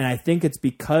to it. And I think it's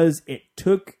because it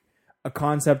took a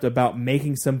concept about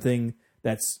making something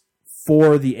that's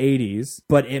for the 80s,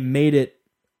 but it made it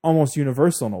almost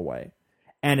universal in a way.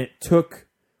 And it took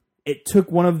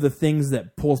one of the things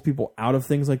that pulls people out of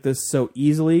things like this so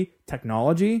easily,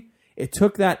 technology. It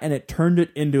took that and it turned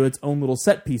it into its own little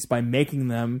set piece by making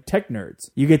them tech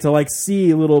nerds. You get to like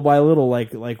see little by little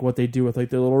like what they do with like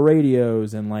their little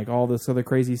radios and like all this other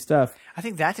crazy stuff. I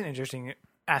think that's an interesting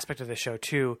aspect of the show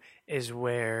too, is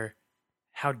where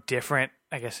how different,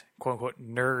 I guess, quote unquote,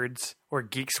 nerds or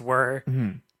geeks were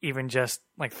even just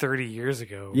like 30 years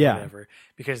ago or Yeah. whatever,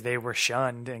 because they were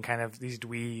shunned and kind of these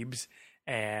dweebs.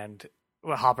 And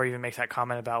Hopper even makes that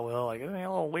comment about Will, like, isn't he a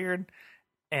little weird?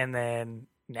 And then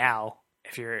now,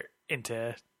 if you're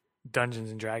into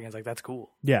Dungeons and Dragons, like, that's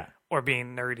cool. Yeah, Or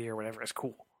being nerdy or whatever is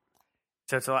cool.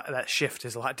 So it's that shift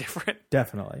is a lot different.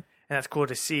 definitely. And that's cool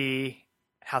to see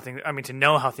to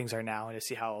know how things are now and to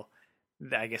see how,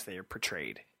 I guess, they are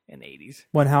portrayed in the 80s.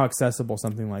 Well, and how accessible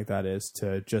something like that is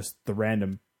to just the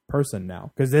random person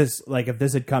now. Because this, like, if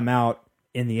this had come out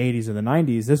in the 80s or the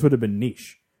 90s, this would have been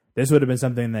niche. This would have been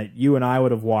something that you and I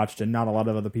would have watched and not a lot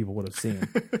of other people would have seen,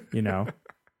 you know?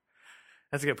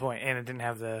 That's a good point. And it didn't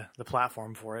have the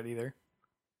platform for it either.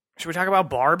 Should we talk about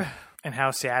Barb and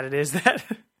how sad it is that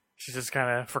she's just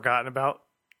kind of forgotten about?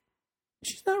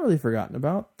 She's not really forgotten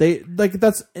about.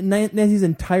 That's Nancy's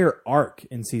entire arc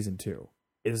in season 2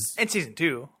 is... In season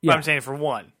 2. Yeah. But I'm saying for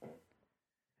 1. And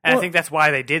Well- I think that's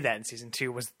why they did that in season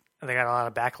 2 was they got a lot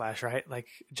of backlash, right? Like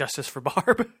Justice for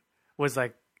Barb was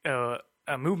like a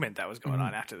movement that was going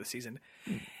on after the season.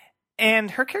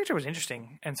 And her character was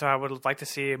interesting, and so I would like to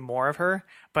see more of her,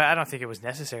 but I don't think it was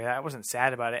necessary. I wasn't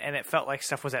sad about it, and it felt like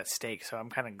stuff was at stake, so I'm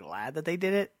kind of glad that they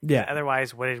did it. Yeah.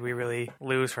 Otherwise, what did we really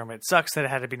lose from it? It sucks that it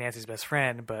had to be Nancy's best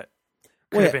friend, but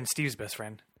could Well, have yeah. been Steve's best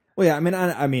friend. Well, yeah,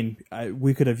 I mean,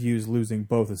 we could have used losing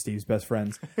both of Steve's best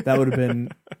friends. That would have been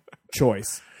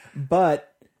choice.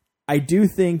 But I do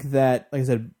think that, like I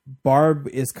said, Barb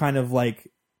is kind of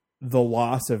like the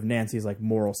loss of Nancy's like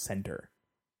moral center.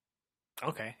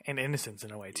 Okay, and innocence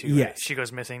in a way too. Yes. Right? She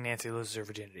goes missing. Nancy loses her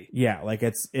virginity. Yeah, like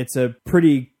it's a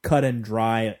pretty cut and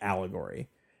dry allegory.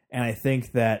 And I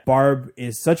think that Barb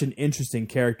is such an interesting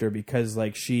character because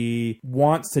like she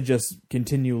wants to just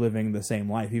continue living the same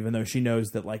life, even though she knows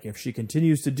that like if she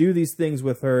continues to do these things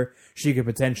with her, she could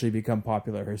potentially become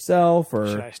popular herself. Or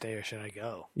Should I stay or should I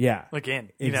go? yeah,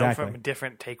 Again, exactly. from a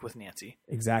different take with Nancy.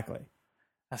 Exactly.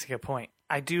 That's a good point.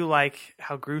 I do like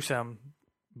how gruesome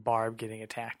Barb getting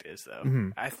attacked is, though.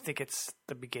 Mm-hmm. I think it's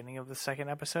the beginning of the second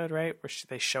episode, right, where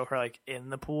they show her like in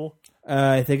the pool.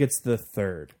 I think it's the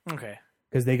third. Okay.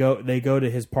 Because they go to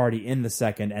his party in the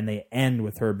second, and they end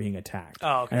with her being attacked.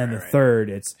 Oh, okay. And then the right. third,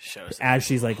 it's Shows as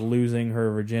she's like losing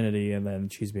her virginity, and then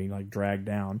she's being like dragged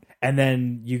down. And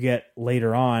then you get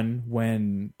later on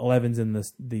when Eleven's in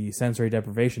the sensory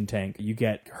deprivation tank, you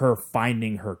get her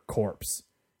finding her corpse.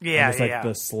 Yeah, And it's like yeah.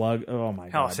 the slug. Oh my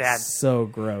god, sad. so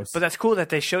gross. But that's cool that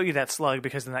they show you that slug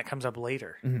because then that comes up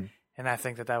later, Mhm. and I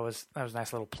think that was a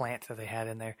nice little plant that they had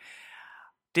in there.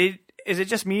 Is it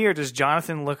just me or does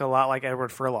Jonathan look a lot like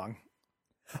Edward Furlong?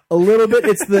 A little bit.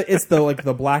 It's the like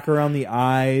the black around the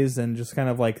eyes and just kind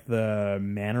of like the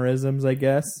mannerisms, I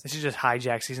guess. They should just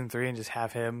hijack season 3 and just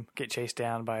have him get chased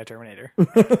down by a Terminator.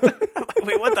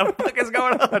 Wait, what the fuck is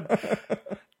going on?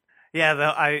 Yeah,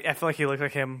 though I feel like he looked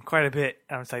like him quite a bit.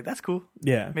 And I was like, that's cool.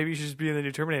 Yeah. Maybe you should just be in the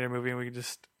new Terminator movie and we can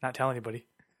just not tell anybody.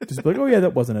 Just be like, oh yeah,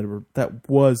 that wasn't Edward. That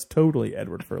was totally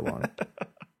Edward Furlong.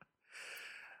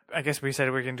 I guess we said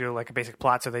we're going to do like a basic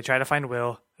plot. So they try to find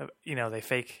Will. They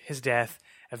fake his death.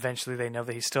 Eventually they know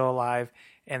that he's still alive.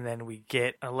 And then we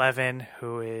get 11,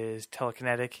 who is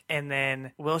telekinetic. And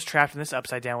then Will's trapped in this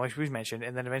upside down, which we've mentioned.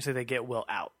 And then eventually they get Will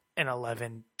out. And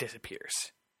 11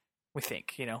 disappears. We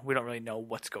think, we don't really know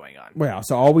what's going on. Well,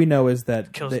 so all we know is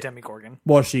that Kills Demogorgon.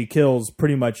 Well, she kills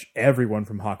pretty much everyone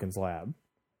from Hawkins' lab.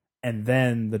 And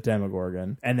then the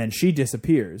Demogorgon. And then she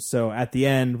disappears. So at the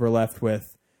end, we're left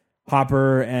with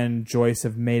Hopper and Joyce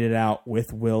have made it out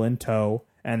with Will in tow.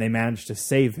 And they managed to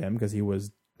save him because he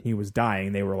was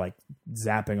dying. They were like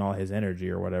zapping all his energy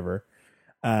or whatever.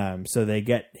 So they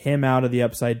get him out of the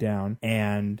upside down,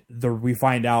 and we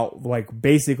find out like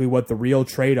basically what the real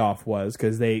trade-off was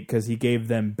because he gave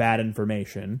them bad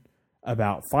information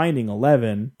about finding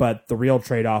 11, but the real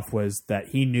trade-off was that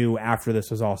he knew after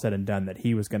this was all said and done that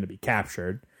he was going to be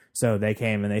captured. So they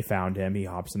came and they found him. He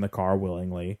hops in the car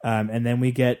willingly. And then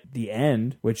we get the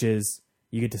end, which is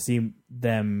you get to see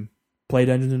them play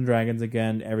Dungeons and Dragons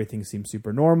again. Everything seems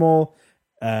super normal.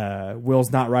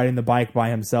 Will's not riding the bike by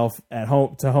himself at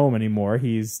home anymore.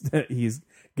 He's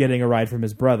getting a ride from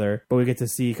his brother, but we get to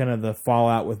see kind of the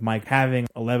fallout with Mike having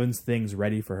 11's things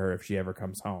ready for her if she ever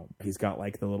comes home. He's got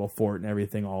like the little fort and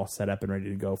everything all set up and ready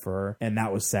to go for her, and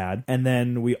that was sad. And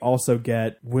then we also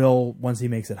get Will, once he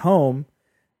makes it home,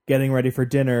 getting ready for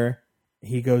dinner.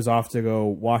 He goes off to go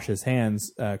wash his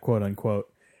hands, quote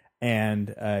unquote,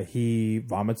 and he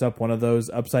vomits up one of those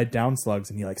upside down slugs,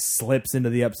 and he like slips into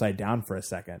the upside down for a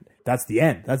second. That's the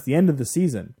end. That's the end of the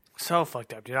season. So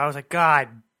fucked up, dude. I was like, God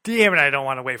damn it, I don't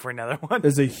want to wait for another one.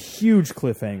 There's a huge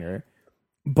cliffhanger,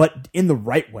 but in the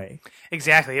right way.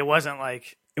 Exactly. It wasn't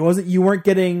like... You weren't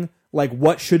getting like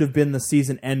what should have been the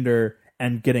season ender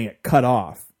and getting it cut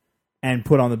off and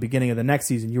put on the beginning of the next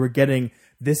season. You were getting,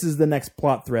 this is the next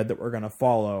plot thread that we're going to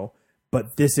follow,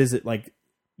 but this isn't like...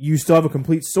 You still have a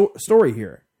complete story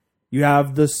here. You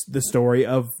have the story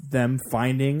of them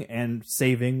finding and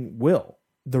saving Will.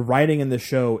 The writing in the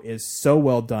show is so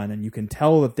well done, and you can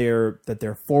tell that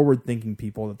they're forward-thinking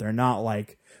people. That they're not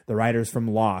like the writers from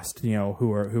Lost,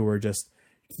 who are just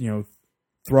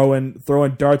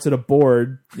throwing darts at a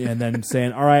board and then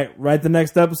saying, "All right, write the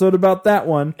next episode about that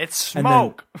one." It's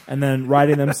smoke, and then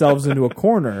writing themselves into a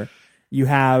corner. You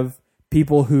have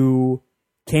people who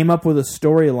came up with a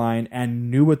storyline and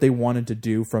knew what they wanted to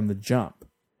do from the jump.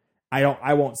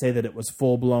 I won't say that it was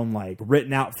full blown like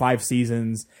written out 5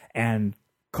 seasons and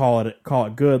call it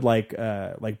good like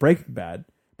Breaking Bad.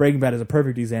 Breaking Bad is a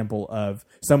perfect example of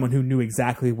someone who knew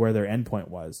exactly where their endpoint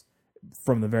was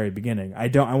from the very beginning. I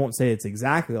won't say it's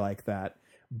exactly like that,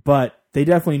 but they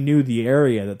definitely knew the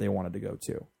area that they wanted to go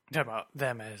to. You're talking about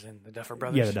them as in the Duffer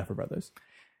Brothers? Yeah, the Duffer Brothers.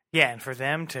 Yeah, and for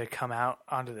them to come out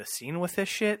onto the scene with this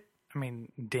shit, I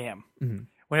mean, damn. Mm-hmm.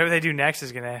 Whatever they do next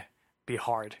is going to be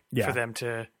hard Yeah. for them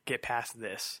to get past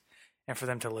this and for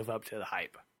them to live up to the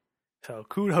hype. So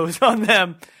kudos on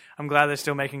them. I'm glad they're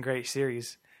still making great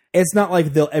series. It's not like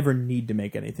they'll ever need to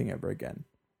make anything ever again.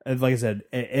 Like I said,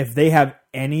 if they have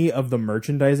any of the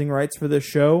merchandising rights for this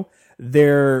show,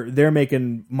 they're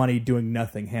making money doing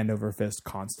nothing hand over fist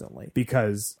constantly.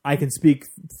 Because I can speak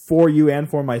for you and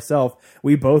for myself.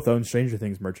 We both own Stranger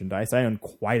Things merchandise. I own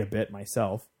quite a bit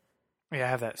myself. Yeah, I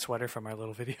have that sweater from our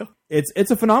little video.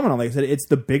 It's a phenomenon. Like I said, it's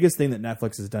the biggest thing that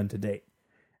Netflix has done to date.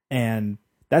 And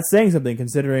that's saying something,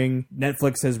 considering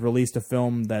Netflix has released a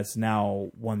film that's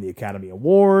now won the Academy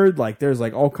Award. Like, there's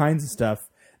like all kinds of stuff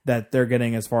that they're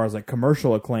getting as far as like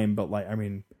commercial acclaim, but like, I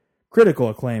mean, critical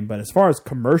acclaim. But as far as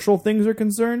commercial things are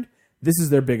concerned, this is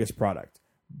their biggest product.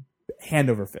 Hand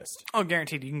over fist. Oh,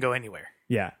 guaranteed. You can go anywhere.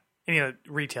 Yeah. Any other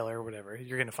retailer or whatever,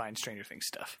 you're going to find Stranger Things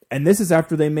stuff. And this is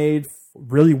after they made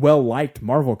really well-liked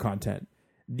Marvel content.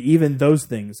 Even those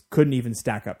things couldn't even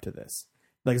stack up to this.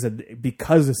 Like I said,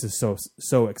 because this is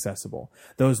so accessible.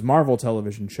 Those Marvel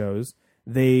television shows,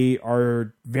 they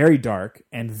are very dark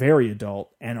and very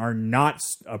adult and are not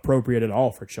appropriate at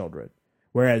all for children.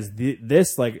 Whereas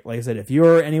this, like I said, if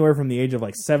you're anywhere from the age of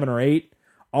like 7 or 8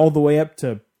 all the way up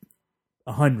to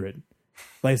 100,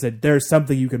 like I said, there's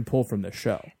something you can pull from this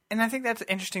show. And I think that's an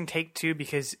interesting take too,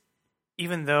 because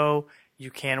even though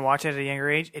you can watch it at a younger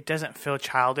age, it doesn't feel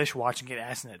childish watching it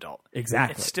as an adult.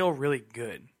 Exactly. It's still really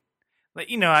good. Like,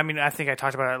 you know, I mean, I think I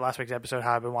talked about it last week's episode,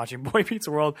 how I've been watching Boy Meets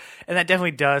World, and that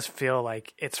definitely does feel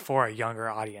like it's for a younger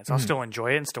audience. I'll still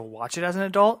enjoy it and still watch it as an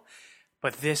adult,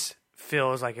 but this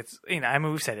feels like it's, you know, I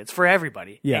mean, we've said it's for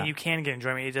everybody. Yeah. And you can get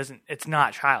enjoyment. It's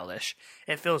not childish.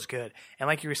 It feels good. And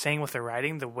like you were saying with the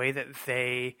writing, the way that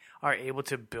they are able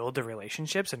to build the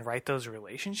relationships and write those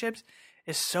relationships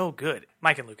is so good.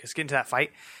 Mike and Lucas get into that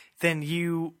fight, then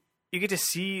you get to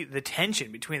see the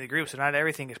tension between the groups, and not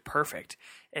everything is perfect.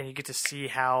 And you get to see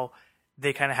how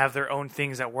they kind of have their own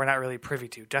things that we're not really privy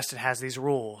to. Dustin has these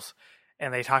rules,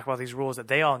 and they talk about these rules that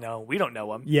they all know. We don't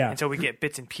know them. Yeah. And so we get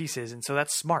bits and pieces. And so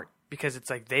that's smart, because it's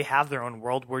like they have their own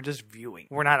world. We're just viewing.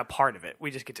 We're not a part of it. We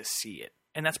just get to see it.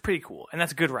 And that's pretty cool. And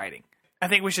that's good writing. I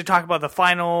think we should talk about the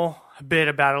final bit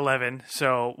about 11.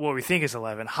 So what we think is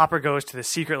 11. Hopper goes to the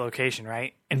secret location,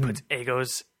 right? And puts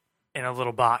Egos in a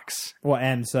little box. Well,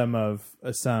 and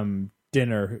some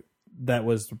dinner that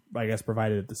was, I guess,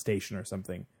 provided at the station or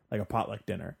something, like a potluck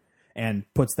dinner, and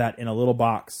puts that in a little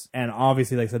box. And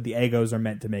obviously, like I said, the Egos are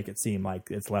meant to make it seem like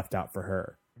it's left out for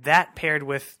her. That paired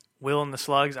with Will and the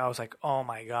Slugs, I was like, oh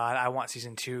my God, I want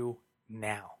season 2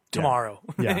 now. Tomorrow.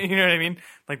 Yeah. You know what I mean?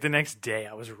 Like the next day,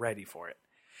 I was ready for it.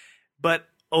 But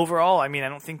overall, I mean, I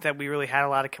don't think that we really had a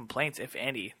lot of complaints, if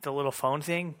any. The little phone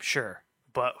thing, sure.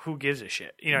 But who gives a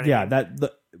shit? You know what I mean?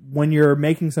 When you're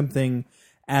making something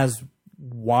as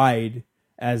wide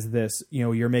as this, you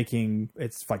know, you're making,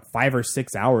 it's like 5 or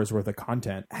 6 hours worth of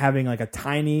content. Having like a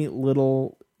tiny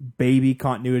little baby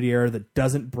continuity error that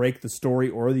doesn't break the story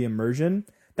or the immersion,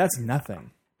 that's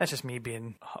nothing. That's just me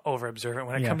being over observant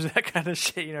when it comes to that kind of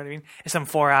shit. You know what I mean? It's some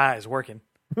 4 eyes working.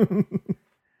 All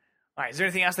right. Is there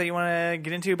anything else that you want to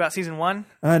get into about season 1?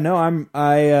 No,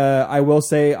 I will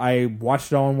say I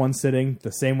watched it all in one sitting,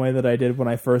 the same way that I did when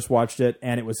I first watched it,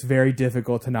 and it was very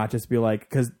difficult to not just be like,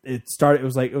 because it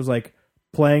was like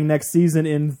playing next season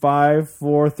in 5,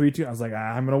 4, 3, 2. I was like,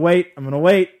 I'm gonna wait.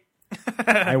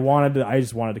 I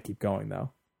just wanted to keep going though.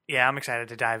 Yeah, I'm excited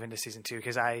to dive into season 2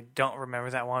 because I don't remember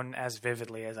that one as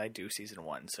vividly as I do season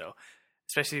 1. So,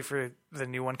 especially for the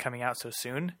new one coming out so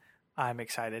soon, I'm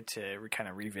excited to kind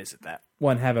of revisit that.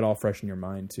 Well, and have it all fresh in your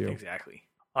mind too. Exactly.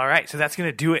 All right, so that's going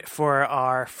to do it for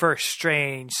our first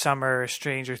Strange Summer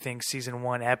Stranger Things season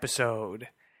 1 episode.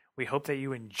 We hope that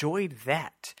you enjoyed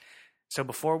that. So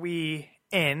before we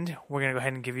end, we're going to go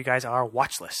ahead and give you guys our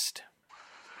watch list.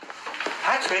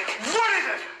 Patrick, what is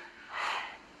it?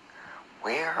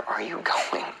 Where are you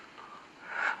going?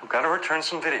 I've got to return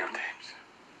some videotapes.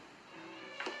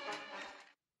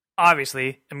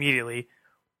 Obviously, immediately,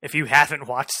 if you haven't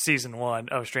watched season 1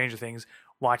 of Stranger Things,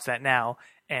 watch that now.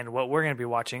 And what we're going to be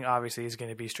watching, obviously, is going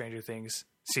to be Stranger Things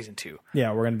season 2.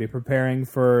 Yeah, we're going to be preparing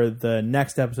for the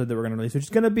next episode that we're going to release, which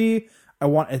is going to be,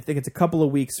 I think it's a couple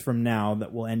of weeks from now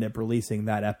that we'll end up releasing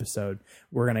that episode.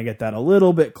 We're going to get that a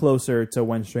little bit closer to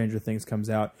when Stranger Things comes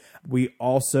out. We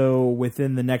also,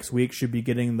 within the next week, should be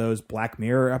getting those Black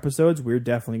Mirror episodes. We're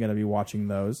definitely going to be watching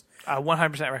those.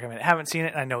 100% recommend it. I haven't seen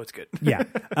it, and I know it's good. Yeah.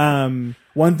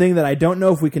 One thing that I don't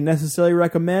know if we can necessarily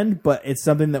recommend, but it's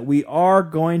something that we are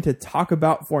going to talk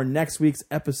about for next week's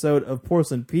episode of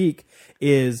Porcelain Peak,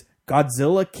 is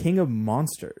Godzilla King of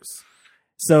Monsters.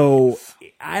 So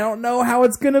I don't know how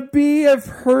it's going to be. I've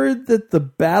heard that the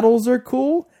battles are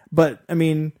cool, but I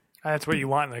mean, that's what you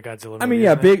want in a Godzilla movie. I mean,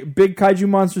 yeah, big kaiju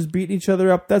monsters beating each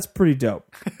other up. That's pretty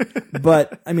dope.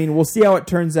 But I mean, we'll see how it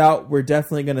turns out. We're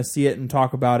definitely going to see it and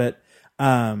talk about it.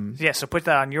 Yeah, so put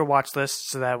that on your watch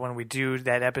list so that when we do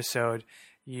that episode,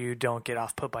 you don't get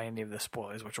off put by any of the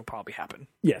spoilers, which will probably happen.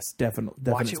 Yes,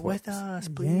 definitely. Watch it with us,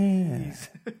 please.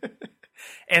 Yeah.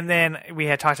 And then we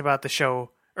had talked about the show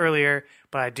earlier,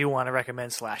 but I do want to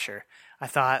recommend Slasher. I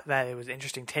thought that it was an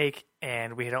interesting take,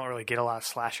 and we don't really get a lot of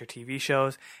slasher TV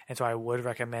shows, and so I would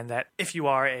recommend that if you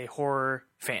are a horror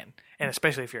fan, and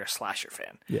especially if you're a slasher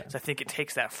fan. Yeah. So I think it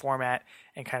takes that format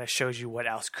and kind of shows you what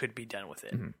else could be done with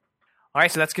it. All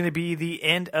right, so that's going to be the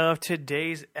end of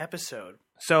today's episode.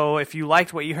 So if you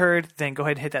liked what you heard, then go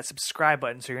ahead and hit that subscribe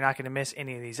button so you're not going to miss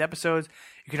any of these episodes.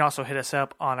 You can also hit us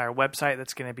up on our website.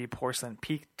 That's going to be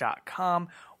porcelainpeak.com,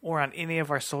 or on any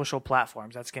of our social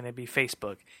platforms. That's going to be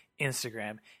Facebook,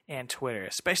 Instagram, and Twitter.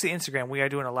 Especially Instagram. We are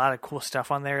doing a lot of cool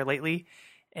stuff on there lately,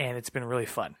 and it's been really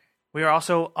fun. We are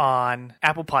also on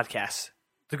Apple Podcasts,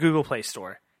 the Google Play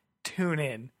Store,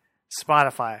 TuneIn,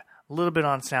 Spotify, a little bit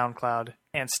on SoundCloud,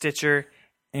 and Stitcher,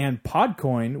 and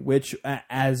Podcoin, which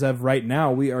as of right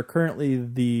now, we are currently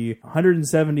the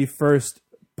 171st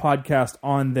podcast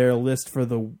on their list for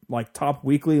the top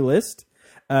weekly list.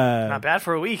 Not bad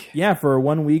for a week. Yeah, for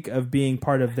 1 week of being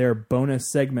part of their bonus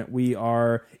segment, we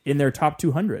are in their top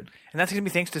 200. And that's going to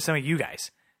be thanks to some of you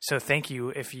guys. So thank you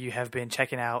if you have been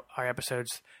checking out our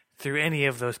episodes through any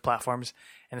of those platforms,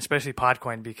 and especially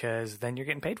Podcoin, because then you're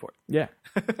getting paid for it. Yeah.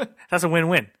 That's a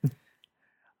win-win.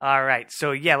 All right.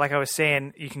 So, yeah, like I was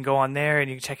saying, you can go on there and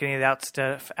you can check any of that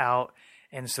stuff out.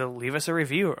 And so leave us a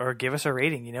review or give us a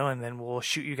rating, and then we'll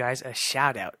shoot you guys a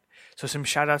shout-out. So some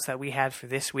shout-outs that we had for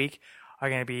this week are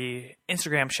going to be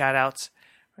Instagram shout-outs.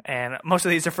 And most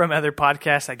of these are from other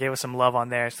podcasts that gave us some love on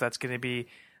there. So that's going to be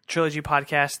Trilogy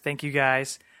Podcast. Thank you,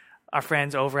 guys. Our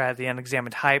friends over at the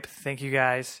Unexamined Hype. Thank you,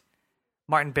 guys.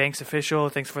 Martin Banks Official.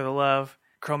 Thanks for the love.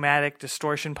 Chromatic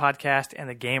Distortion Podcast and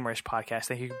the Gamerish Podcast.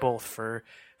 Thank you both for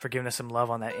giving us some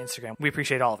love on that Instagram. We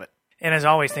appreciate all of it. And as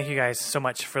always, thank you guys so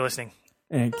much for listening.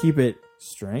 And keep it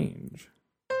strange.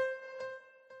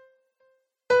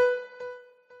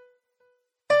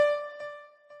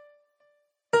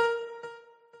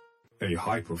 A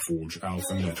Hyperforge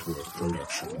Alpha Network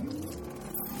production.